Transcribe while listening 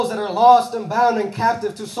that are lost and bound and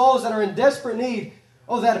captive, to souls that are in desperate need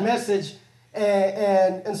of that message.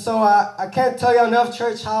 And so I can't tell you enough,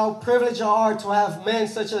 church, how privileged you are to have men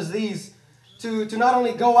such as these to not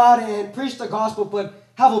only go out and preach the gospel, but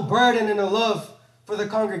have a burden and a love for the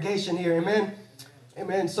congregation here. Amen.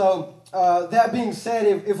 Amen. So that being said,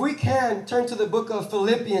 if we can turn to the book of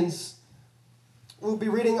Philippians, we'll be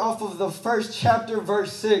reading off of the first chapter,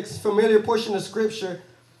 verse 6, familiar portion of scripture.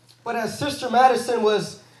 But as Sister Madison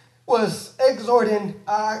was exhorting,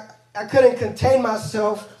 I couldn't contain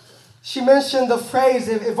myself. She mentioned the phrase,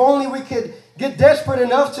 if only we could get desperate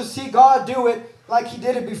enough to see God do it like he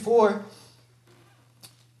did it before.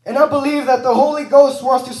 And I believe that the Holy Ghost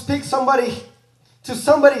wants to speak to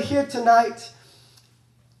somebody here tonight.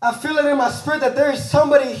 I feel it in my spirit that there is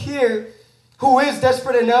somebody here who is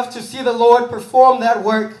desperate enough to see the Lord perform that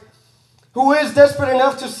work, who is desperate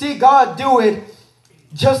enough to see God do it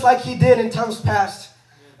just like he did in times past.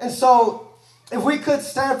 And so, if we could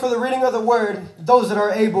stand for the reading of the word, those that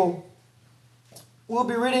are able, we'll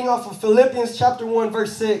be reading off of Philippians chapter 1,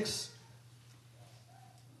 verse 6.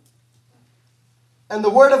 And the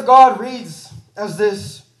word of God reads as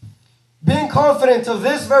this: being confident of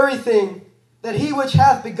this very thing, that he which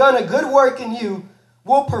hath begun a good work in you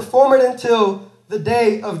will perform it until the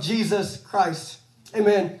day of Jesus Christ.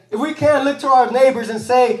 Amen. If we can look to our neighbors and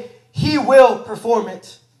say, he will perform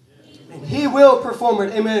it. He will perform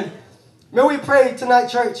it. Amen. May we pray tonight,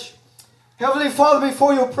 church. Heavenly Father,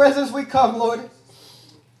 before your presence we come, Lord.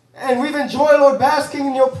 And we've enjoyed, Lord, basking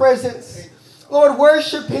in your presence. Lord,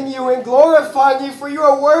 worshiping you and glorifying you, for you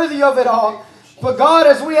are worthy of it all. But God,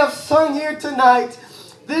 as we have sung here tonight,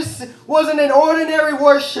 this wasn't an ordinary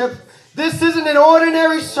worship. This isn't an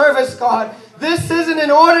ordinary service, God. This isn't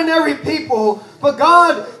an ordinary people. But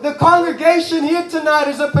God, the congregation here tonight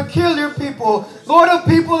is a peculiar people. Lord, a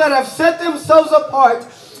people that have set themselves apart.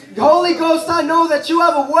 Holy Ghost, I know that you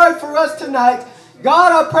have a word for us tonight.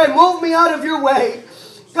 God, I pray, move me out of your way.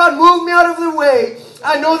 God, move me out of the way.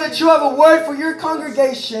 I know that you have a word for your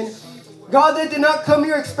congregation. God, they did not come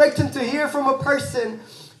here expecting to hear from a person.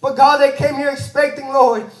 But God, they came here expecting,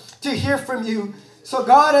 Lord, to hear from you. So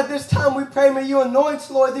God, at this time we pray, may you anoint,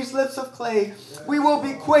 Lord, these lips of clay. We will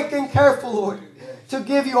be quick and careful, Lord, to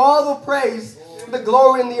give you all the praise, the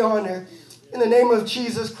glory, and the honor. In the name of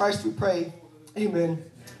Jesus Christ we pray. Amen.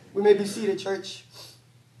 We may be seated, church.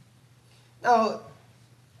 Now,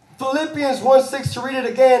 Philippians 1:6, to read it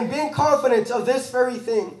again. Being confident of this very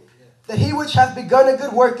thing, that he which hath begun a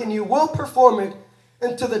good work in you will perform it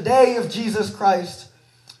unto the day of Jesus Christ.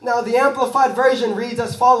 Now, the Amplified Version reads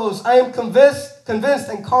as follows: I am convinced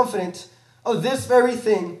and confident of this very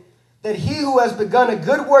thing, that he who has begun a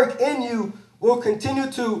good work in you will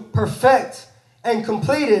continue to perfect and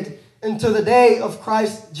complete it until the day of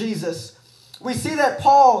Christ Jesus. We see that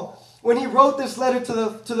Paul, when he wrote this letter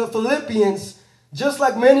to the Philippians, just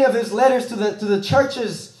like many of his letters to the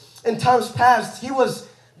churches in times past, he was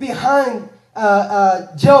behind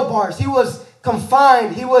jail bars. He was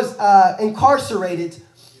confined. He was incarcerated.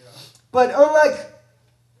 But unlike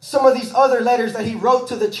some of these other letters that he wrote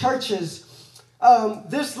to the churches,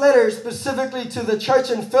 this letter specifically to the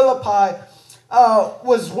church in Philippi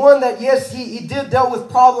was one that, yes, he did dealt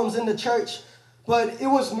with problems in the church, but it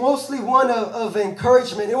was mostly one of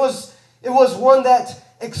encouragement. It was one that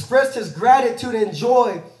expressed his gratitude and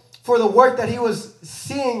joy for the work that he was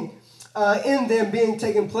seeing in them being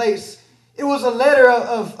taken place. It was a letter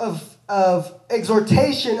of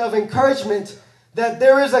exhortation, of encouragement, that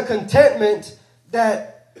there is a contentment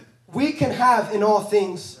that we can have in all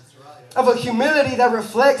things, of a humility that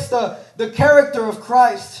reflects the character of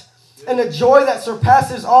Christ, and a joy that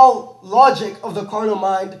surpasses all logic of the carnal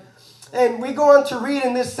mind. And we go on to read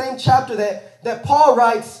in this same chapter that Paul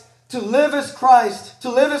writes, to live is Christ,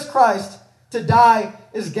 to die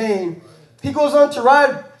is gain. He goes on to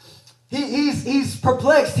write, he's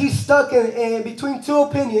perplexed, he's stuck in between two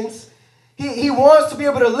opinions. He wants to be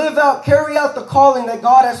able to carry out the calling that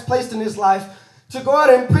God has placed in his life, to go out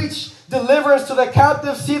and preach deliverance to the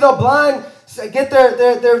captive, see the blind, get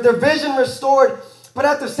their vision restored. But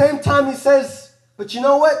at the same time, he says, but you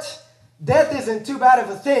know what? Death isn't too bad of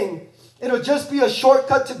a thing. It'll just be a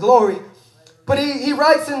shortcut to glory. But he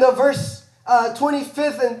writes in the verse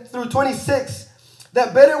 25th and through 26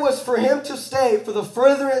 that better was for him to stay for the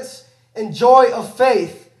furtherance and joy of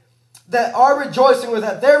faith, that our rejoicing, or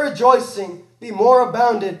that their rejoicing, be more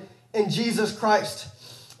abounded in Jesus Christ.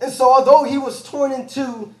 And so although he was torn in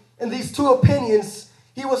two in these two opinions,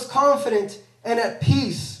 he was confident and at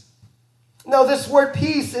peace. Now, this word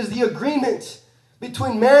peace is the agreement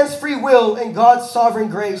between man's free will and God's sovereign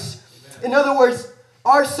grace. In other words,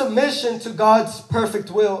 our submission to God's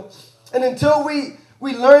perfect will. And until we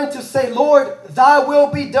learn to say, Lord, thy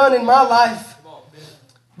will be done in my life,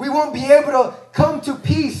 we won't be able to come to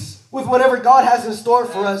peace with whatever God has in store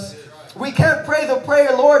for us. We can't pray the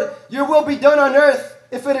prayer, Lord, your will be done on earth,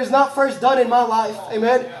 if it is not first done in my life.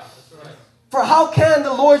 Amen. For how can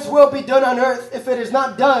the Lord's will be done on earth if it is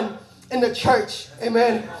not done in the church?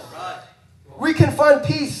 Amen. We can find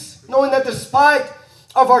peace knowing that despite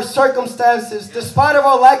of our circumstances, despite of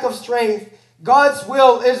our lack of strength, God's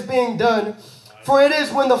will is being done. For it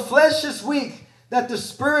is when the flesh is weak that the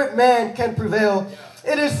spirit man can prevail.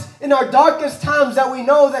 It is in our darkest times that we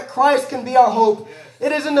know that Christ can be our hope.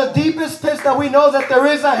 It is in the deepest pits that we know that there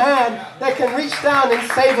is a hand that can reach down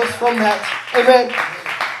and save us from that. Amen.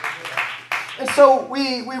 And so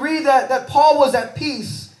we read that Paul was at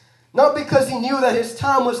peace, not because he knew that his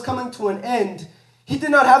time was coming to an end. He did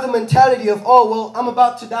not have the mentality of, oh, well, I'm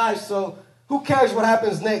about to die, so who cares what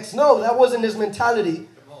happens next? No, that wasn't his mentality.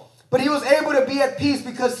 But he was able to be at peace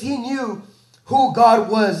because he knew who God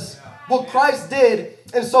was, what Christ did.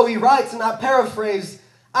 And so he writes, and I paraphrase,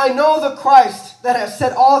 I know the Christ that has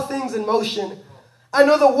set all things in motion. I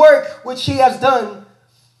know the work which he has done,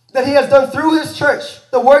 that he has done through his church,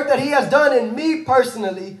 the work that he has done in me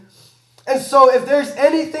personally. And so if there's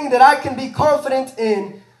anything that I can be confident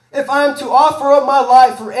in, if I am to offer up my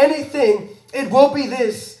life for anything, it will be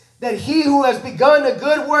this, that he who has begun a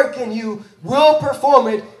good work in you will perform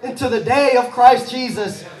it into the day of Christ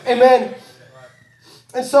Jesus. Amen.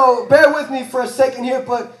 And so bear with me for a second here,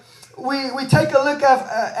 but we take a look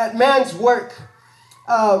at man's work.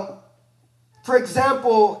 For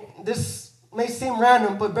example, this may seem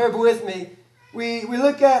random, but bear with me. We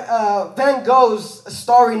look at Van Gogh's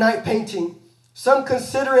Starry Night painting. Some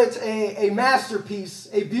consider it a masterpiece,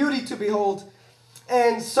 a beauty to behold.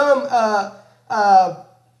 And some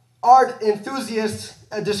art enthusiasts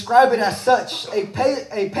describe it as such, a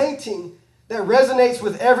painting that resonates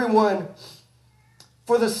with everyone.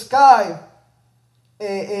 For the sky,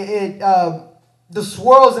 the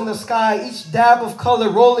swirls in the sky, each dab of color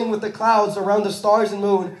rolling with the clouds around the stars and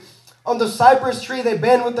moon. On the cypress tree, they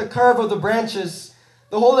bend with the curve of the branches.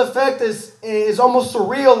 The whole effect is almost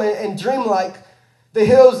surreal and dreamlike. The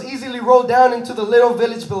hills easily roll down into the little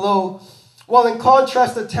village below, while in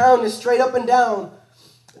contrast, the town is straight up and down,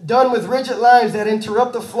 done with rigid lines that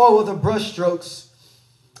interrupt the flow of the brush strokes.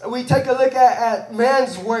 We take a look at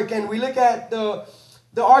man's work, and we look at the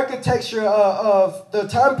architecture of the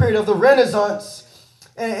time period of the Renaissance,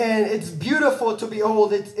 and it's beautiful to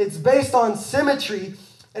behold. It's based on symmetry,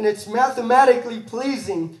 and it's mathematically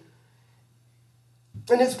pleasing.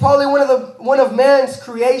 And it's probably one of man's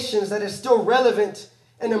creations that is still relevant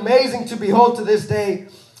and amazing to behold to this day.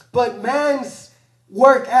 But man's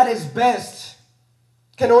work at his best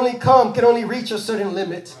can only reach a certain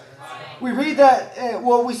limit. We read that,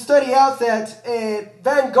 we study out that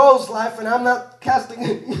Van Gogh's life, and I'm not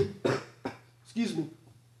casting,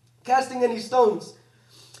 casting any stones.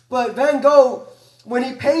 But Van Gogh, when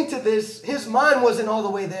he painted this, his mind wasn't all the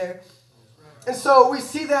way there. And so we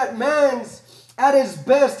see that man's, at his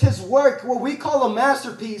best, his work, what we call a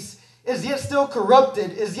masterpiece, is yet still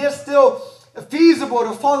corrupted, is yet still feasible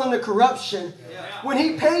to fall into corruption. Yeah. When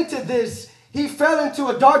he painted this, he fell into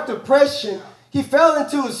a dark depression. He fell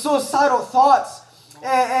into suicidal thoughts.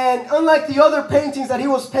 And unlike the other paintings that he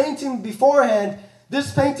was painting beforehand,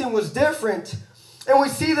 this painting was different. And we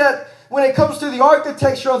see that when it comes to the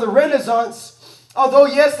architecture of the Renaissance, although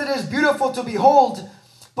yes, it is beautiful to behold,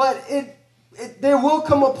 but there will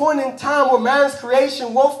come a point in time where man's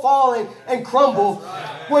creation will fall and crumble,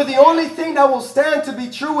 where the only thing that will stand to be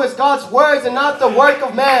true is God's words and not the work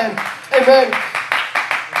of man. Amen.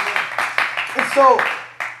 And so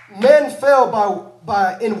men fell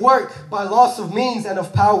in work by loss of means and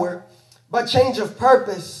of power, by change of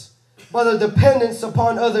purpose, by the dependence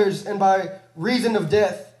upon others, and by reason of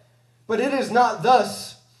death. But it is not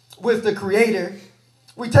thus with the Creator.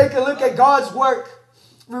 We take a look at God's work.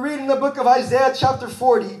 We read in the book of Isaiah chapter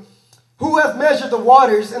 40, who hath measured the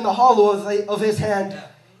waters in the hollow of his hand,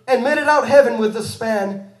 and meted out heaven with a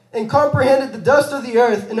span, and comprehended the dust of the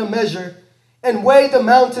earth in a measure, and weighed the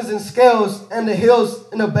mountains in scales, and the hills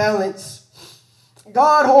in a balance.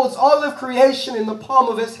 God holds all of creation in the palm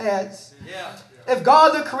of his hands. If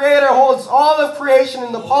God the Creator holds all of creation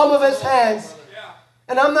in the palm of his hands,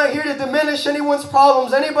 and I'm not here to diminish anyone's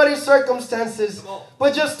problems, anybody's circumstances,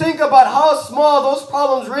 but just think about how small those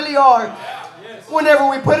problems really are whenever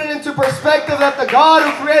we put it into perspective that the God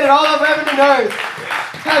who created all of heaven and earth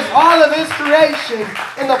has all of his creation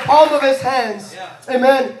in the palm of his hands.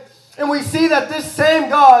 Amen. And we see that this same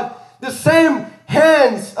God, the same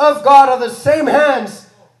hands of God are the same hands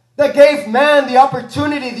that gave man the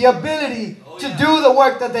opportunity, the ability to do the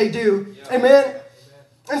work that they do. Amen.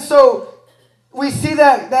 And so we see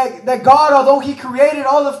that God, although He created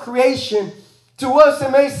all of creation, to us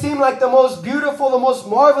it may seem like the most beautiful, the most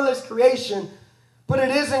marvelous creation, but it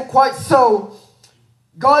isn't quite so.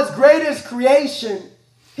 God's greatest creation,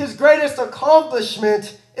 His greatest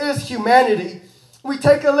accomplishment is humanity. We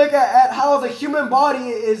take a look at how the human body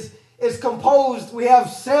is composed. We have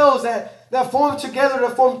cells that form together to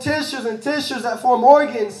form tissues, and tissues that form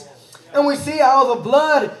organs. And we see how the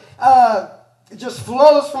blood just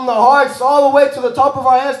flows from the hearts all the way to the top of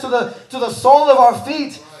our heads, to the sole of our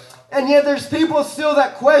feet. And yet there's people still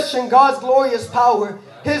that question God's glorious power,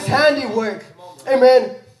 His handiwork.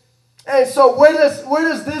 Amen. And so where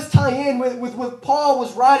does this tie in with what Paul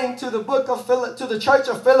was writing to the church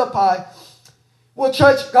of Philippi? Well,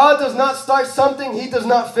 church, God does not start something He does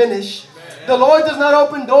not finish. Amen. The Lord does not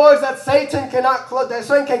open doors that Satan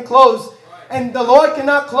can close. And the Lord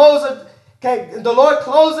cannot close the Lord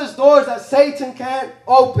closes doors that Satan can't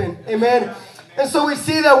open. Amen. And so we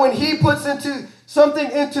see that when He puts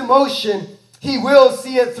something into motion, He will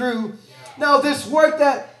see it through. Now, this work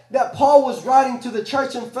that Paul was writing to the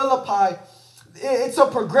church in Philippi, it's a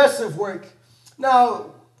progressive work.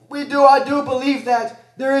 Now, I do believe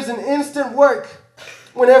that there is an instant work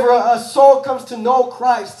whenever a soul comes to know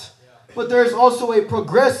Christ. But there's also a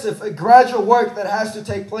progressive, a gradual work that has to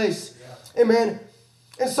take place. Amen.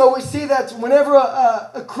 And so we see that whenever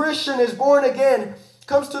a Christian is born again,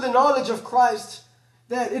 comes to the knowledge of Christ,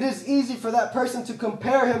 that it is easy for that person to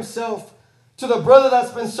compare himself to the brother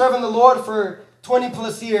that's been serving the Lord for 20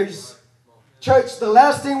 plus years. Church, the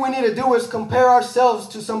last thing we need to do is compare ourselves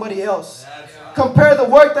to somebody else. Compare the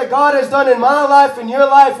work that God has done in my life and your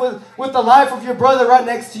life with the life of your brother right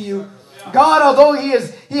next to you. God, although He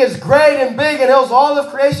is great and big and holds all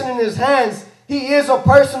of creation in His hands, He is a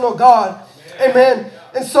personal God. Amen.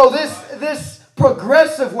 And so this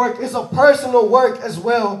progressive work is a personal work as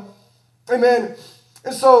well. Amen.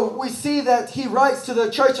 And so we see that he writes to the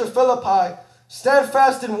church of Philippi, stand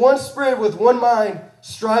fast in one spirit with one mind,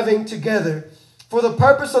 striving together. For the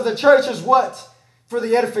purpose of the church is what? For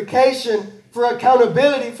the edification, for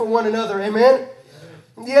accountability for one another. Amen.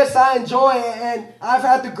 Yes, I enjoy it, and I've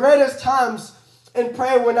had the greatest times in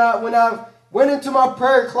prayer when I went into my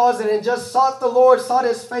prayer closet and just sought the Lord, sought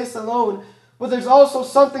His face alone. But there's also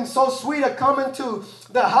something so sweet of coming to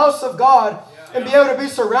the house of God and be able to be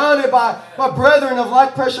surrounded by brethren of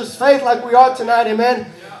like precious faith like we are tonight. Amen.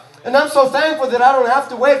 And I'm so thankful that I don't have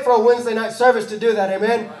to wait for a Wednesday night service to do that.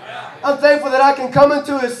 Amen. I'm thankful that I can come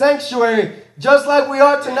into His sanctuary just like we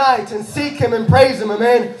are tonight and seek Him and praise Him.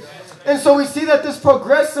 Amen. And so we see that this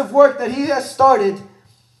progressive work that He has started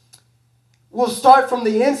will start from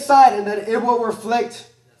the inside and that it will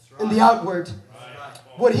reflect in the outward.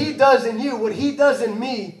 What He does in you, what He does in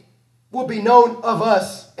me will be known of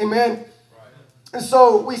us. Amen. And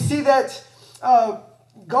so we see that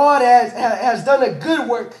God has done a good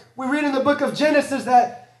work. We read in the book of Genesis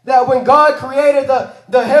that when God created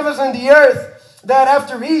the heavens and the earth, that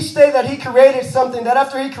after each day that He created something, that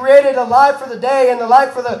after He created a light for the day and the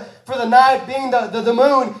light for the night being the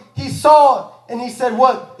moon, He saw and He said,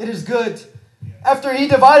 what? It is good. After He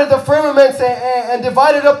divided the firmaments and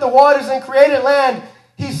divided up the waters and created land,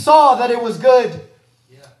 He saw that it was good.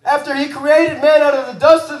 After He created man out of the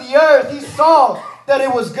dust of the earth, He saw that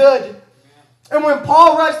it was good. And when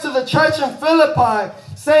Paul writes to the church in Philippi,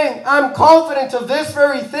 saying, I'm confident of this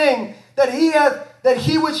very thing, that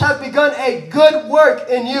he which hath begun a good work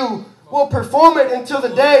in you will perform it until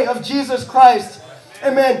the day of Jesus Christ.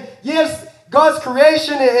 Amen. Yes, God's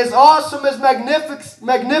creation is awesome, is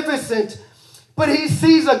magnificent, but He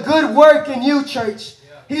sees a good work in you, church.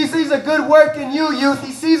 He sees a good work in you, youth.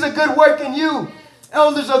 He sees a good work in you,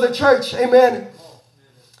 elders of the church. Amen.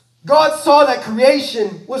 God saw that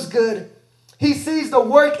creation was good. He sees the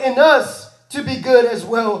work in us to be good as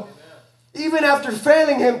well. Even after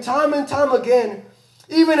failing Him time and time again,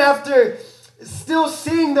 even after still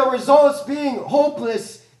seeing the results being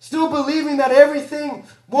hopeless, still believing that everything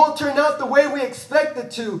won't turn out the way we expect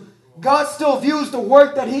it to, God still views the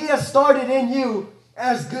work that He has started in you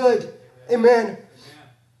as good. Amen.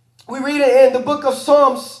 We read it in the book of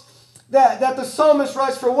Psalms that the psalmist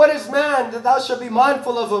writes, for what is man that thou shalt be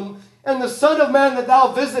mindful of him, and the son of man that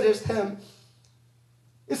thou visitest him?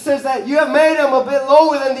 It says that you have made him a bit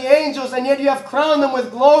lower than the angels, and yet you have crowned him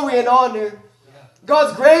with glory and honor.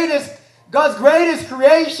 God's greatest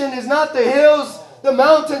creation is not the hills, the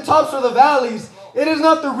mountain tops, or the valleys. It is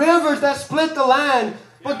not the rivers that split the land.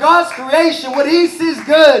 But God's creation, what He sees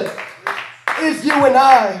good, is you and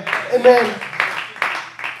I. Amen.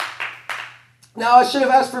 Now, I should have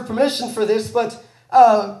asked for permission for this, but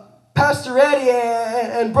Pastor Eddie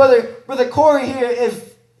and Brother Corey here,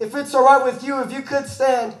 if it's all right with you, if you could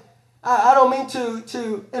stand. I don't mean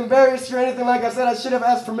to embarrass you or anything. Like I said, I should have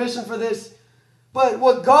asked permission for this. But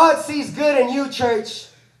what God sees good in you, church,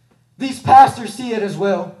 these pastors see it as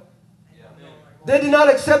well. They did not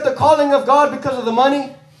accept the calling of God because of the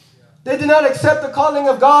money. They did not accept the calling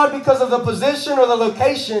of God because of the position or the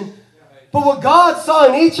location. But what God saw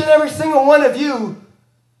in each and every single one of you,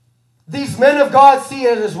 these men of God see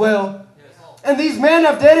it as well. And these men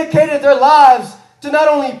have dedicated their lives to not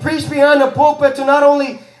only preach behind the pulpit, to not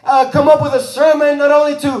only come up with a sermon, not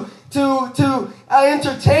only to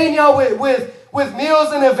entertain y'all with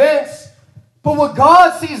meals and events, but what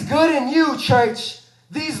God sees good in you, church,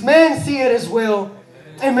 these men see it as well.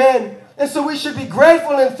 Amen. And so we should be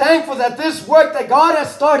grateful and thankful that this work that God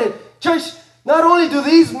has started, church, not only do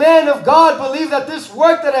these men of God believe that this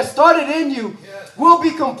work that has started in you will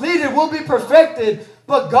be completed, will be perfected,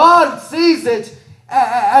 but God sees it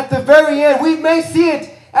at the very end. We may see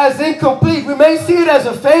it as incomplete. We may see it as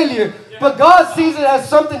a failure, but God sees it as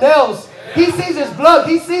something else. He sees His blood.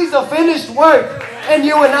 He sees a finished work in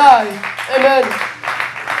you and I. Amen.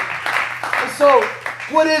 And so,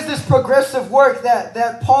 what is this progressive work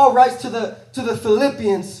that Paul writes to the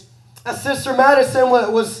Philippians? As Sister Madison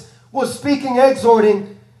was speaking,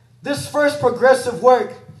 exhorting, this first progressive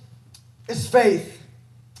work is faith.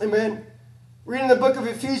 Amen. Reading the book of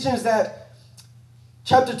Ephesians, that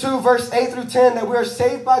chapter 2, verse 8 through 10, that we are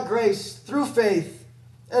saved by grace through faith,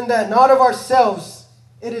 and that not of ourselves,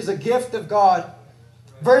 it is a gift of God.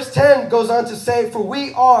 Verse 10 goes on to say, for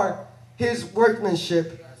we are His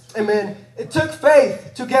workmanship. Amen. It took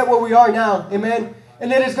faith to get where we are now. Amen.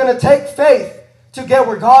 And it is going to take faith to get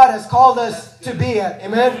where God has called us to be at.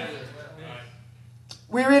 Amen.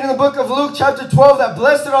 We read in the book of Luke chapter 12 that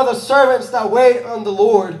blessed are the servants that wait on the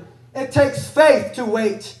Lord. It takes faith to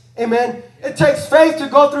wait. Amen. It takes faith to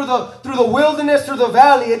go through the wilderness, through the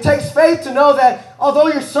valley. It takes faith to know that although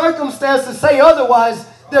your circumstances say otherwise,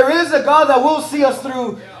 there is a God that will see us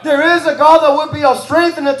through. There is a God that will be our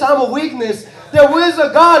strength in a time of weakness. There is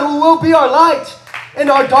a God who will be our light in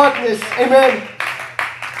our darkness. Amen.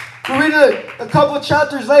 We read a couple of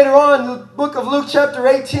chapters later on in the book of Luke chapter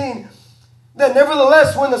 18, that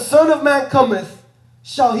nevertheless when the Son of Man cometh,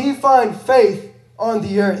 shall He find faith on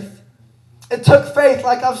the earth. It took faith,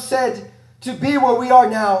 like I've said, to be where we are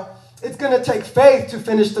now. It's going to take faith to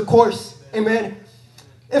finish the course. Amen.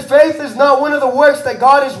 If faith is not one of the works that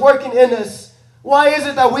God is working in us, why is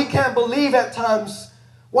it that we can't believe at times?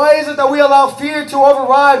 Why is it that we allow fear to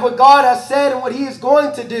override what God has said and what He is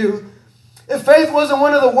going to do? If faith wasn't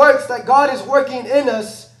one of the works that God is working in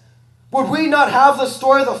us, would we not have the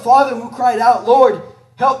story of the father who cried out, Lord,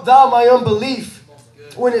 help thou my unbelief,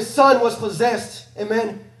 when his son was possessed?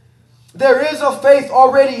 Amen. There is a faith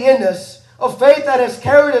already in us, a faith that has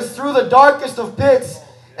carried us through the darkest of pits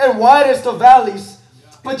and widest of valleys.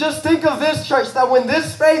 But just think of this, church, that when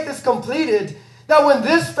this faith is completed, that when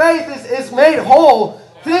this faith is made whole,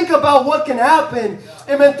 think about what can happen.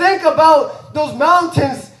 Amen. Think about those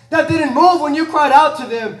mountains that didn't move when you cried out to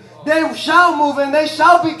them. They shall move and they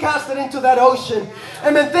shall be casted into that ocean.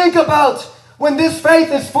 Amen. Think about when this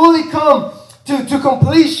faith is fully come to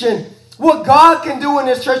completion, what God can do in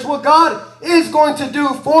His church, what God is going to do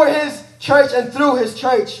for His church and through His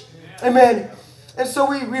church. Amen. And so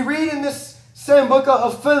we read in this same book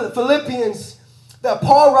of Philippians that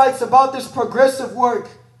Paul writes about this progressive work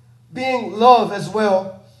being love as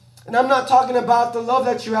well. And I'm not talking about the love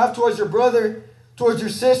that you have towards your brother, towards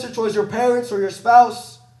your sister, towards your parents or your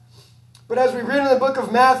spouse. But as we read in the book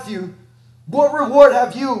of Matthew, what reward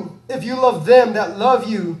have you if you love them that love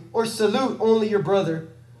you or salute only your brother?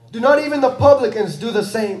 Do not even the publicans do the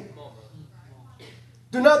same?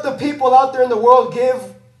 Do not the people out there in the world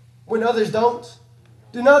give when others don't?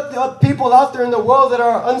 Do not the people out there in the world that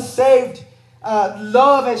are unsaved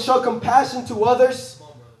love and show compassion to others?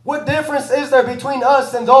 What difference is there between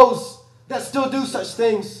us and those that still do such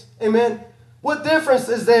things? Amen. What difference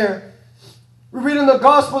is there? We read in the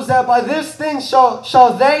Gospels that by this thing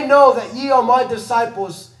shall they know that ye are my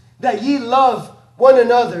disciples, that ye love one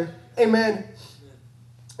another. Amen.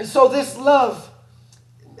 And so this love,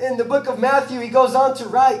 in the book of Matthew, he goes on to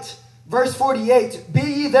write, verse 48, be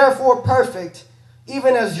ye therefore perfect,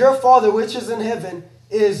 even as your Father which is in heaven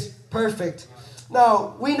is perfect.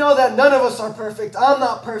 Now, we know that none of us are perfect. I'm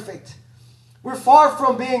not perfect. We're far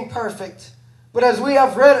from being perfect. But as we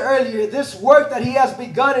have read earlier, this work that He has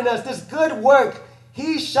begun in us, this good work,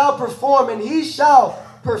 He shall perform and He shall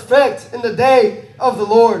perfect in the day of the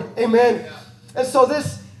Lord. Amen. And so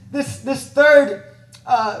this third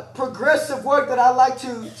progressive work that I like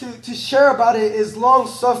to share about it is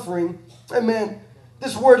long-suffering. Amen.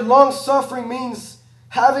 This word long-suffering means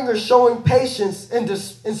having or showing patience in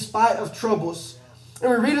spite of troubles. And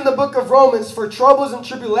we read in the book of Romans, for troubles and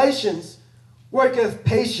tribulations worketh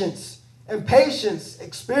patience, and patience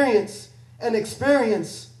experience, and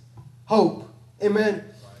experience hope. Amen.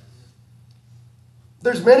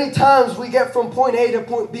 There's many times we get from point A to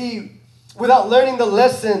point B without learning the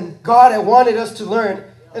lesson God had wanted us to learn.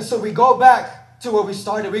 And so we go back to where we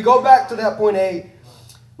started. We go back to that point A.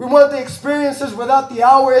 We want the experiences without the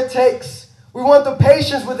hour it takes. We want the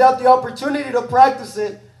patience without the opportunity to practice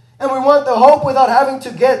it. And we want the hope without having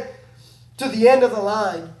to get to the end of the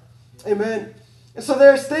line. Amen. And so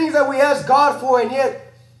there's things that we ask God for, and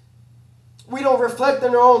yet we don't reflect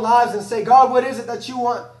in our own lives and say, God, what is it that you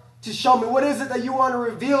want to show me? What is it that you want to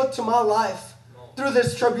reveal to my life through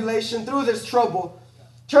this tribulation, through this trouble?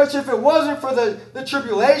 Church, if it wasn't for the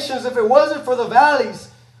tribulations, if it wasn't for the valleys,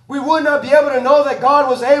 we would not be able to know that God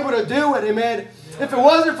was able to do it. Amen. If it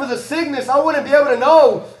wasn't for the sickness, I wouldn't be able to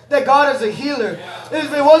know that God is a healer.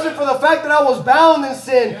 If it wasn't for the fact that I was bound in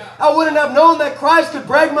sin, I wouldn't have known that Christ could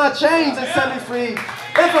break my chains and set me free.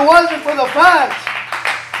 If it wasn't for the fact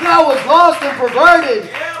that I was lost and perverted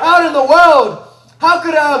out in the world, how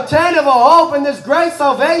could I obtain of a hope in this great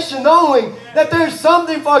salvation, knowing that there's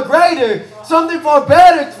something far greater, something far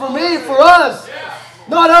better for me, for us,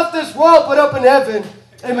 not of this world, but up in heaven.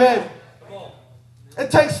 Amen.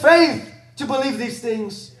 It takes faith to believe these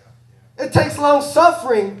things. It takes long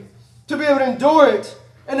suffering to be able to endure it.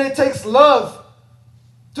 And it takes love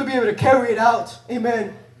to be able to carry it out.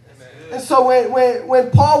 Amen. And so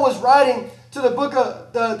when Paul was writing to the book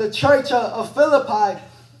of the church of Philippi,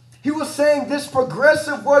 he was saying this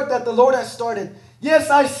progressive work that the Lord has started.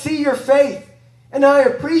 Yes, I see your faith, and I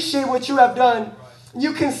appreciate what you have done.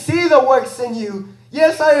 You can see the works in you.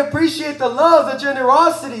 Yes, I appreciate the love, the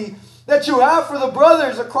generosity that you have for the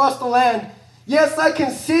brothers across the land. Yes, I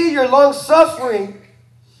can see your long suffering.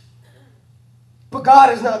 But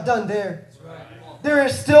God is not done there. There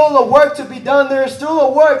is still a work to be done. There is still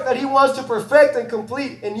a work that He wants to perfect and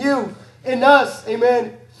complete in you, in us.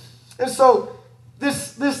 Amen. And so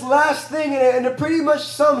this last thing, and it pretty much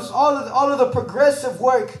sums all of the progressive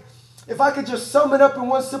work. If I could just sum it up in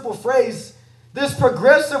one simple phrase, this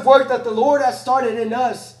progressive work that the Lord has started in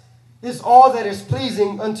us is all that is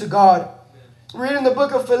pleasing unto God. Read in the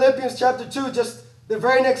book of Philippians chapter 2, just the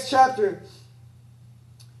very next chapter,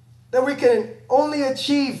 that we can only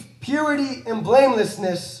achieve purity and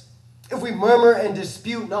blamelessness if we murmur and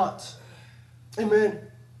dispute not. Amen.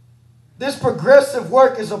 This progressive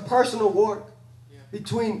work is a personal work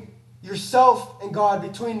between yourself and God,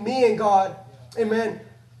 between me and God. Amen.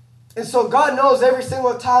 And so God knows every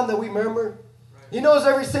single time that we murmur. He knows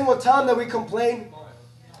every single time that we complain.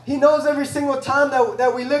 He knows every single time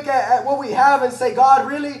that we look at what we have and say, God,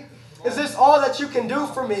 really? Is this all that you can do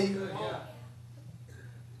for me?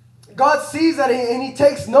 God sees that and He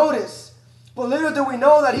takes notice. But little do we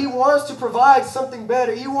know that He wants to provide something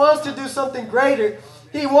better. He wants to do something greater.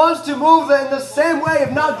 He wants to move in the same way,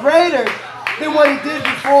 if not greater, than what He did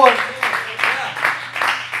before.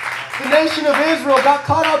 The nation of Israel got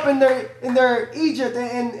caught up in their Egypt,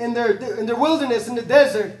 in their wilderness, in the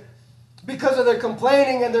desert, because of their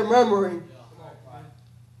complaining and their murmuring.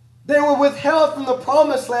 They were withheld from the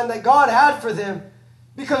promised land that God had for them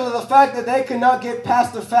because of the fact that they could not get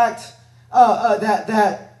past the fact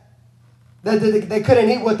that they couldn't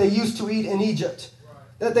eat what they used to eat in Egypt.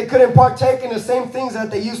 That they couldn't partake in the same things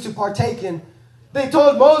that they used to partake in. They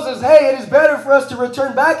told Moses, hey, it is better for us to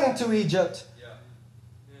return back into Egypt.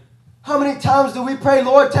 How many times do we pray,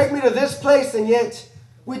 Lord, take me to this place, and yet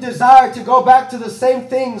we desire to go back to the same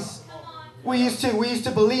things we used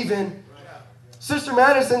to believe in? Sister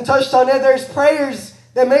Madison touched on it. There's prayers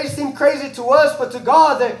that may seem crazy to us, but to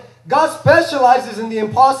God, that God specializes in the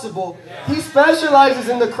impossible. He specializes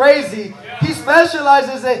in the crazy. He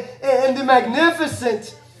specializes in the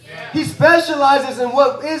magnificent. He specializes in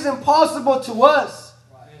what is impossible to us.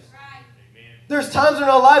 There's times in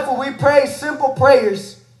our life where we pray simple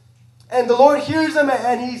prayers, and the Lord hears them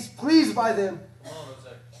and He's pleased by them.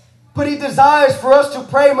 But He desires for us to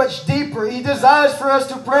pray much deeper. He desires for us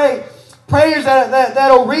to pray prayers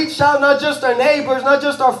that'll reach out, not just our neighbors, not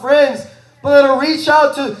just our friends, but that'll reach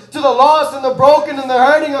out to the lost and the broken and the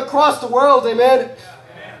hurting across the world. Amen.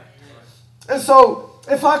 And so,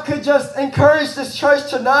 if I could just encourage this church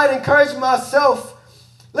tonight, encourage myself,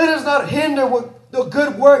 let us not hinder the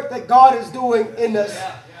good work that God is doing in us.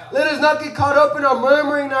 Let us not get caught up in our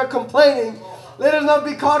murmuring and our complaining. Let us not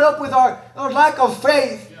be caught up with our lack of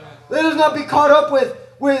faith. Let us not be caught up with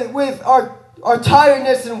our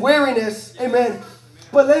tiredness and weariness. Amen.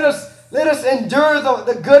 But let us endure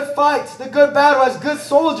the good fight, the good battle as good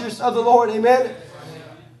soldiers of the Lord. Amen.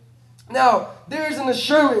 Now, there is an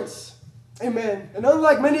assurance. Amen. And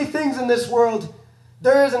unlike many things in this world,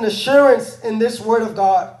 there is an assurance in this word of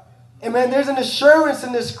God. Amen. There's an assurance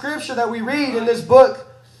in this scripture that we read in this book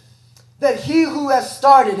that he who has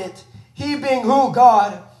started it, he being who?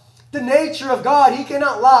 God. The nature of God, he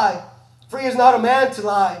cannot lie, for he is not a man to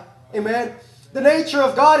lie. Amen. The nature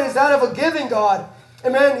of God is that of a giving God.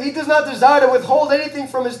 Amen. He does not desire to withhold anything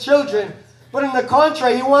from his children, but in the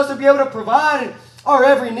contrary, he wants to be able to provide our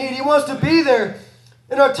every need. He wants to be there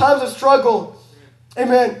in our times of struggle.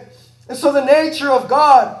 Amen. And so the nature of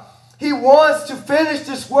God, he wants to finish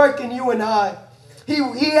this work in you and I.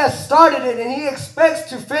 He has started it and he expects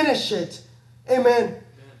to finish it. Amen.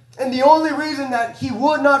 And the only reason that he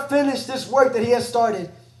would not finish this work that he has started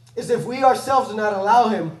is if we ourselves do not allow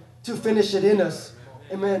him to finish it in us.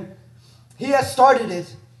 Amen. He has started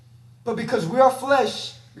it, but because we are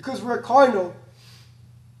flesh, because we're carnal,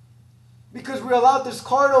 because we allowed this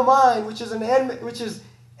carnal mind, which is an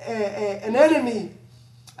enemy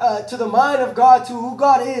to the mind of God, to who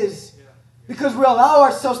God is, because we allow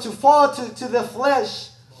ourselves to fall to the flesh,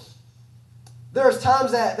 there's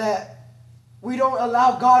times that we don't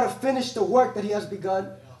allow God to finish the work that he has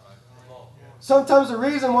begun. Sometimes the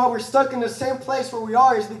reason why we're stuck in the same place where we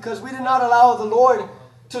are is because we did not allow the Lord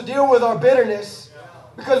to deal with our bitterness.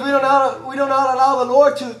 Because we do not allow the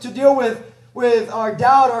Lord to deal with our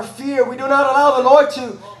doubt, our fear. We do not allow the Lord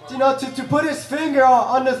to put his finger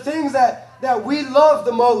on the things that we love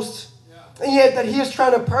the most, and yet that he is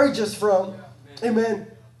trying to purge us from. Amen.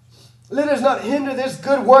 Let us not hinder this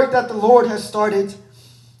good work that the Lord has started.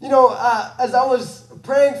 As I was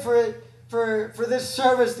praying for this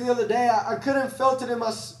service the other day, I couldn't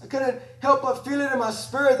help but feel it in my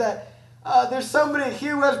spirit that there's somebody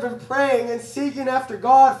here who has been praying and seeking after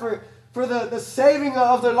God for the saving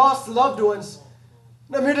of their lost loved ones.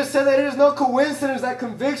 And I'm here to say that it is no coincidence that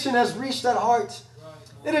conviction has reached that heart.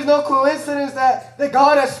 It is no coincidence that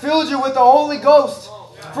God has filled you with the Holy Ghost.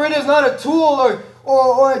 For it is not a tool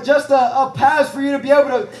or just a pass for you to be able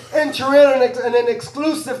to enter in an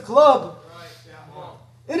exclusive club.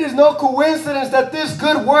 It is no coincidence that this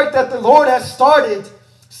good work that the Lord has started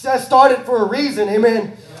for a reason.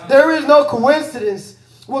 Amen. There is no coincidence.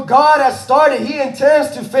 What God has started, he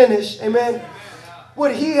intends to finish. Amen.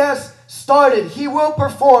 What he has started, he will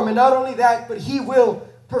perform. And not only that, but he will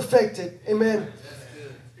perfect it. Amen.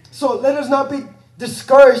 So let us not be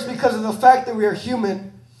discouraged because of the fact that we are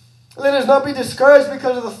human. Let us not be discouraged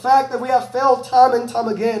because of the fact that we have failed time and time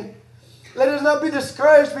again. Let us not be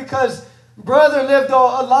discouraged because brother lived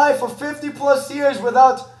a life of 50 plus years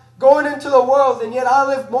without going into the world, and yet I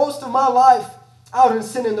lived most of my life out in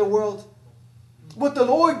sin in the world. What the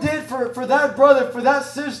Lord did for that brother, for that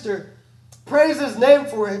sister, praise his name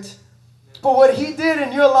for it. But what he did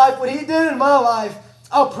in your life, what he did in my life,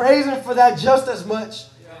 I'll praise him for that just as much.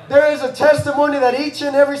 There is a testimony that each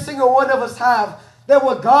and every single one of us have, that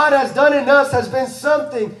what God has done in us has been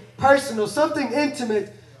something personal, something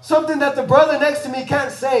intimate, something that the brother next to me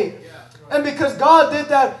can't say. And because God did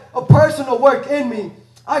that, a personal work in me,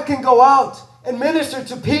 I can go out and minister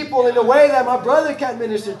to people in a way that my brother can't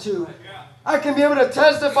minister to. I can be able to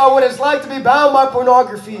testify what it's like to be bound by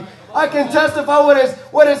pornography. I can testify what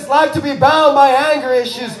it's like to be bound by anger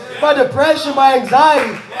issues, by depression, by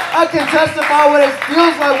anxiety. I can testify what it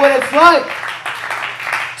feels like, what it's like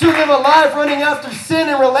to live a life running after sin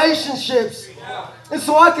and relationships. And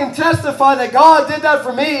so I can testify that God did that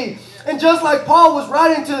for me. And just like Paul was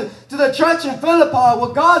writing to the church in Philippi,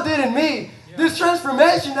 what God did in me, this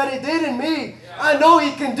transformation that he did in me, I know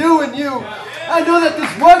he can do in you. I know that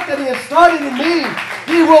this work that he has started in me,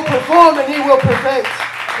 he will perform and he will perfect.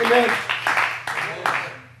 Amen.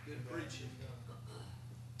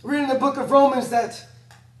 Read in the book of Romans that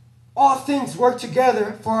all things work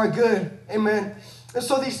together for our good. Amen. And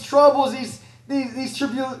so these troubles, these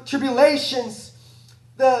tribulations,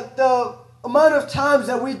 the amount of times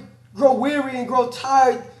that we grow weary and grow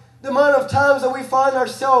tired, the amount of times that we find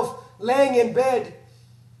ourselves laying in bed,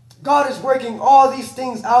 God is working all these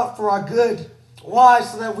things out for our good. Why?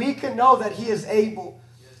 So that we can know that he is able.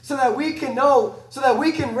 So that we can know, so that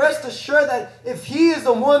we can rest assured that if he is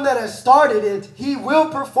the one that has started it, he will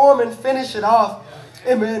perform and finish it off.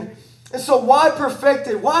 Amen. And so why perfect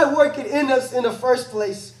it? Why work it in us in the first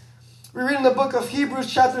place? We read in the book of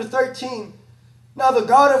Hebrews chapter 13. Now the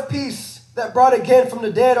God of peace that brought again from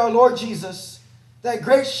the dead our Lord Jesus, that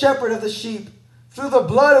great shepherd of the sheep, through the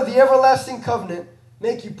blood of the everlasting covenant,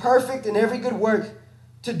 make you perfect in every good work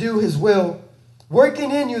to do his will,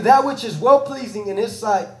 working in you that which is well-pleasing in His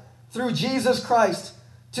sight, through Jesus Christ,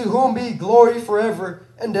 to whom be glory forever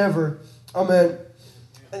and ever. Amen.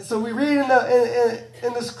 And so we read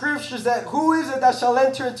in the scriptures that who is it that shall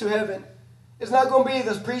enter into heaven? It's not going to be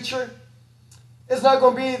the preacher. It's not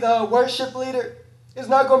going to be the worship leader. It's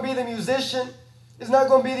not going to be the musician. It's not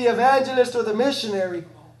going to be the evangelist or the missionary.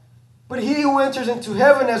 But he who enters into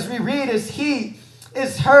heaven, as we read, is he,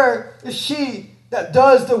 is her, is she that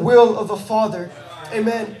does the will of the Father.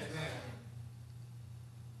 Amen.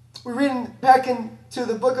 We're reading back into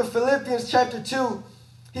the book of Philippians chapter 2.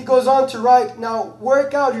 He goes on to write, now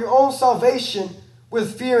work out your own salvation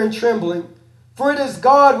with fear and trembling. For it is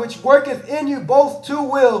God which worketh in you both to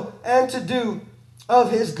will and to do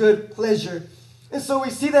of His good pleasure. And so we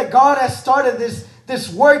see that God has started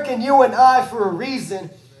this work in you and I for a reason.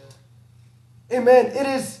 Amen. It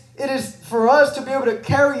is for us to be able to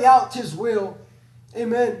carry out His will.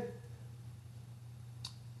 Amen.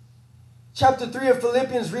 Chapter 3 of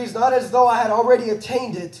Philippians reads, not as though I had already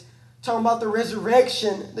attained it, talking about the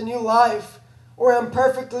resurrection, the new life, or am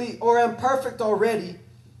perfect already,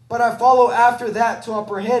 but I follow after that to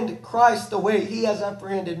apprehend Christ the way He has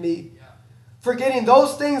apprehended me. Forgetting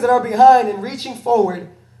those things that are behind and reaching forward,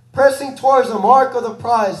 pressing towards the mark of the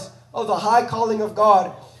prize of the high calling of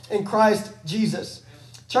God in Christ Jesus.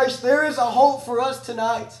 Church, there is a hope for us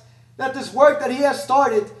tonight that this work that He has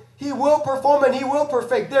started, He will perform and He will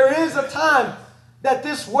perfect. There is a time that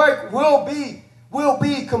this work will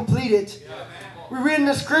be completed. We read in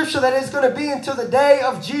the scripture that it's going to be until the day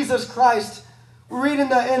of Jesus Christ. We read in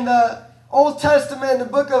the Old Testament, in the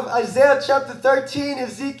book of Isaiah chapter 13,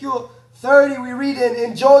 Ezekiel 30, we read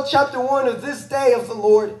in Joel chapter 1 of this day of the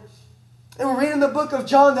Lord. And we read in the book of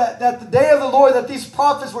John that the day of the Lord that these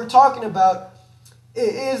prophets were talking about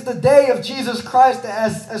is the day of Jesus Christ,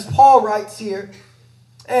 as Paul writes here.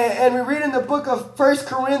 And we read in the book of 1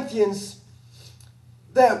 Corinthians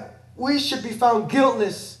that we should be found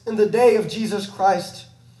guiltless in the day of Jesus Christ.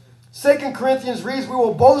 2 Corinthians reads, we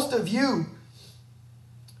will boast of you.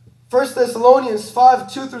 1 Thessalonians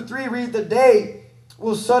 5, 2 through 3 read, the day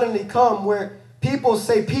will suddenly come where people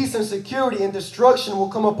say peace and security and destruction will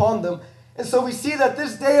come upon them. And so we see that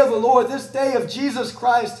this day of the Lord, this day of Jesus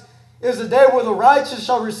Christ, is a day where the righteous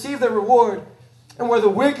shall receive their reward and where the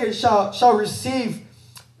wicked shall receive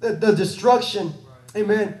the destruction.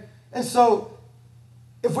 Amen. And so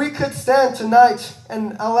if we could stand tonight,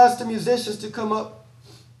 and I'll ask the musicians to come up.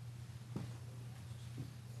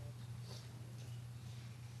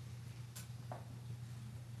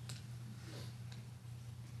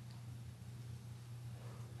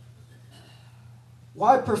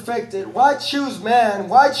 Why perfect it? Why choose man?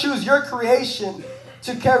 Why choose your creation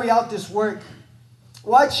to carry out this work?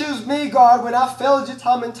 Why choose me, God, when I failed you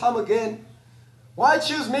time and time again? Why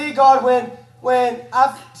choose me, God, when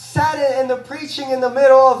I've sat in the preaching in the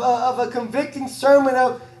middle of a convicting sermon?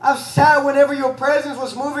 I've sat whenever your presence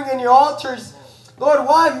was moving in your altars. Lord,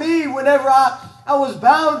 why me whenever I was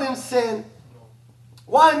bound in sin?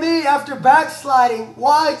 Why me after backsliding?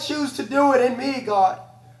 Why choose to do it in me, God?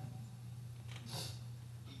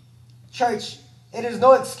 Church, it is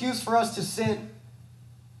no excuse for us to sin.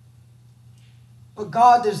 But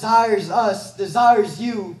God desires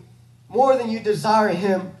you more than you desire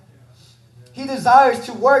Him. He desires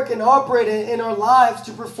to work and operate in our lives,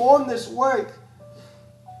 to perform this work.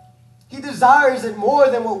 He desires it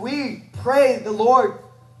more than what we pray the Lord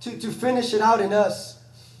to finish it out in us.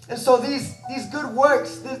 And so these good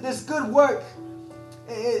works, this good work,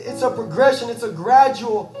 it's a progression, it's a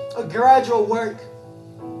gradual work.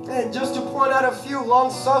 And just to point out a few,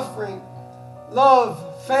 long-suffering,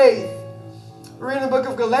 love, faith. We're in the book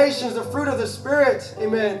of Galatians, the fruit of the Spirit.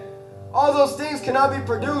 Amen. All those things cannot be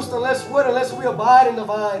produced unless we abide in the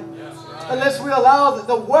vine. Yes, right. Unless we allow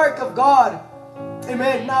the work of God.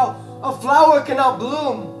 Amen. Now, a flower cannot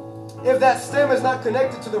bloom if that stem is not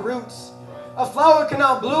connected to the roots. A flower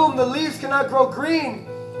cannot bloom, the leaves cannot grow green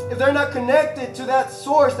if they're not connected to that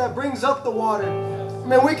source that brings up the water.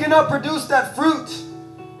 Amen. We cannot produce that fruit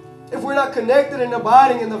if we're not connected and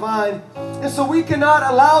abiding in the vine. And so we cannot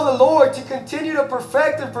allow the Lord to continue to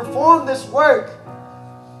perfect and perform this work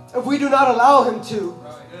if we do not allow Him to.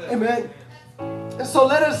 Amen. And so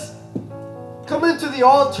let us come into the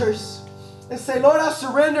altars and say, Lord, I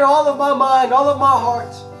surrender all of my mind, all of my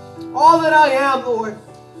heart, all that I am, Lord,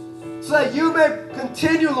 so that you may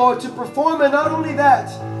continue, Lord, to perform, and not only that,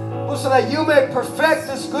 but so that you may perfect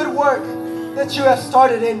this good work that you have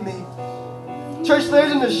started in me. Church,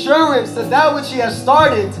 there's an assurance that which He has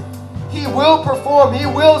started, He will perform. He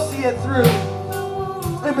will see it through.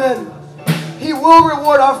 Amen. He will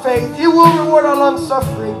reward our faith. He will reward our long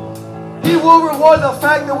suffering. He will reward the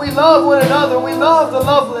fact that we love one another. We love the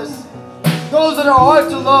loveless, those that are hard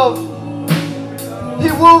to love.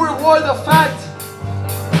 He will reward the fact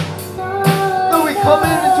that we come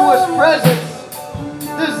into His presence,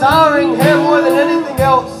 desiring Him more than anything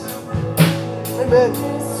else.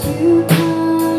 Amen.